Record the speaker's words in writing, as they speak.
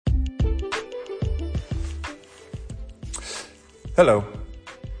Hello,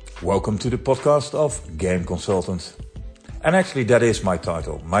 welcome to the podcast of Game Consultant. And actually that is my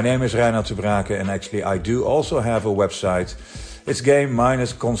title. My name is Reinhard de Braake and actually I do also have a website. It's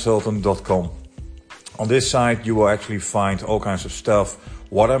game-consultant.com. On this site you will actually find all kinds of stuff,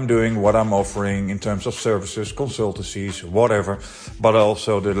 what I'm doing, what I'm offering in terms of services, consultancies, whatever, but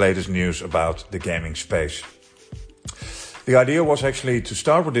also the latest news about the gaming space. The idea was actually to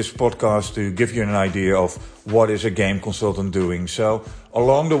start with this podcast to give you an idea of what is a game consultant doing. So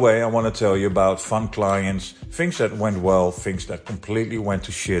along the way, I want to tell you about fun clients, things that went well, things that completely went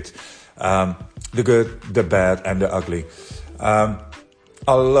to shit, the good, the bad, and the ugly. I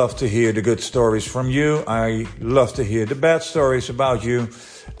love to hear the good stories from you. I love to hear the bad stories about you,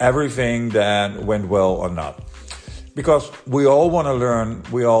 everything that went well or not. Because we all want to learn,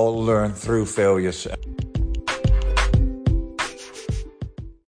 we all learn through failures.